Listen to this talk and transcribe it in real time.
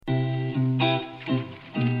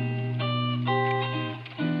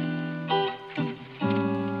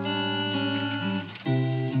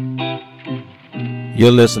You're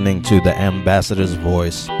listening to the Ambassador's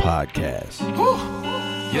Voice podcast.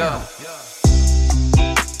 Yeah.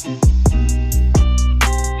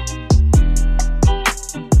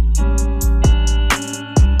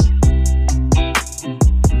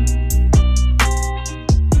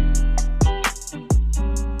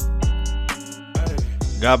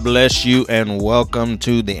 God bless you and welcome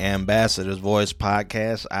to the Ambassador's Voice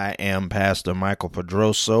podcast. I am Pastor Michael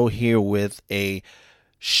Pedroso here with a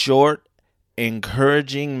short,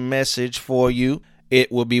 encouraging message for you.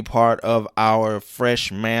 It will be part of our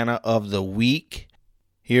fresh manna of the week.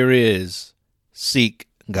 Here is Seek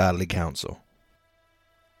Godly Counsel.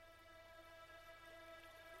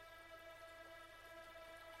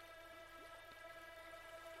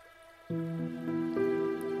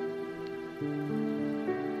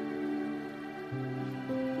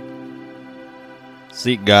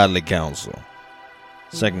 Seek godly counsel.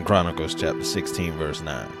 2 Chronicles chapter 16 verse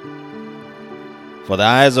 9. For the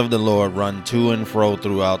eyes of the Lord run to and fro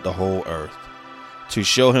throughout the whole earth, to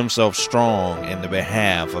show himself strong in the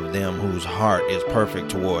behalf of them whose heart is perfect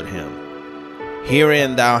toward him.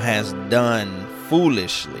 Herein thou hast done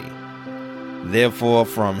foolishly. Therefore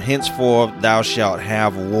from henceforth thou shalt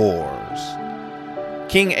have wars.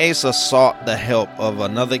 King Asa sought the help of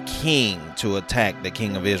another king to attack the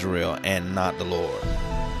king of Israel and not the Lord.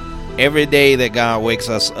 Every day that God wakes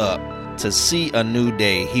us up to see a new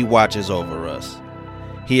day, he watches over us.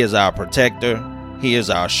 He is our protector. He is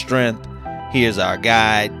our strength. He is our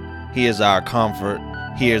guide. He is our comfort.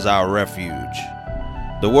 He is our refuge.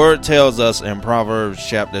 The word tells us in Proverbs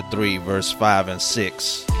chapter 3 verse 5 and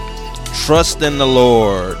 6, trust in the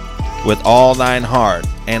Lord with all thine heart,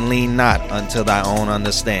 and lean not unto thy own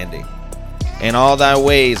understanding. In all thy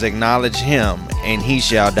ways acknowledge him, and he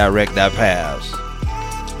shall direct thy paths.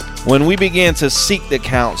 When we begin to seek the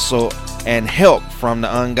counsel and help from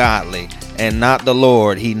the ungodly and not the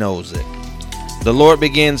Lord, he knows it. The Lord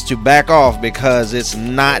begins to back off because it's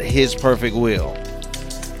not his perfect will.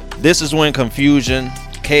 This is when confusion,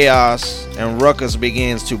 chaos, and ruckus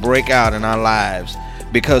begins to break out in our lives,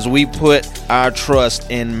 because we put our trust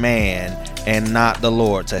in man and not the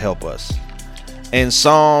Lord to help us. In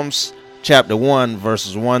Psalms chapter 1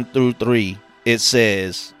 verses 1 through 3, it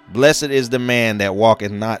says, blessed is the man that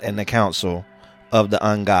walketh not in the counsel of the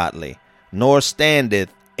ungodly, nor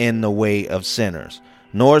standeth in the way of sinners,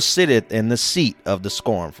 nor sitteth in the seat of the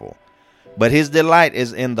scornful. But his delight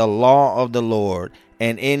is in the law of the Lord,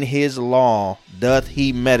 and in his law doth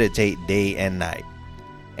he meditate day and night.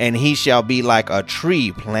 And he shall be like a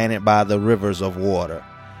tree planted by the rivers of water,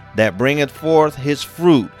 that bringeth forth his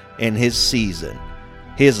fruit in his season.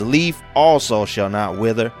 His leaf also shall not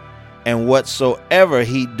wither, and whatsoever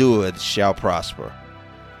he doeth shall prosper.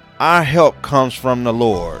 Our help comes from the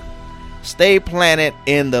Lord. Stay planted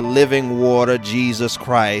in the living water, Jesus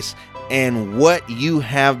Christ, and what you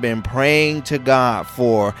have been praying to God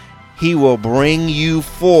for, he will bring you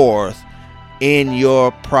forth in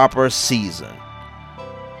your proper season.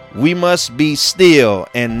 We must be still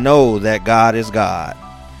and know that God is God,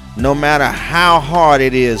 no matter how hard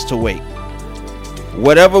it is to wait.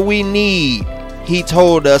 Whatever we need, he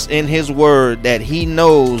told us in his word that he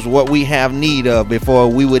knows what we have need of before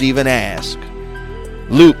we would even ask.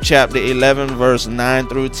 Luke chapter 11 verse 9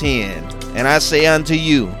 through 10. And I say unto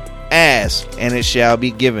you, ask and it shall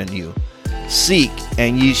be given you. Seek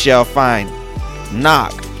and ye shall find.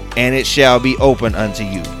 Knock and it shall be opened unto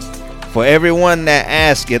you. For everyone that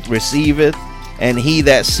asketh receiveth, and he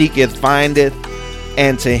that seeketh findeth,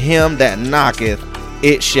 and to him that knocketh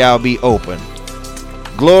it shall be opened.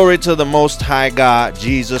 Glory to the Most High God,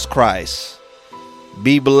 Jesus Christ.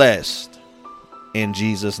 Be blessed in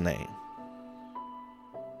Jesus' name.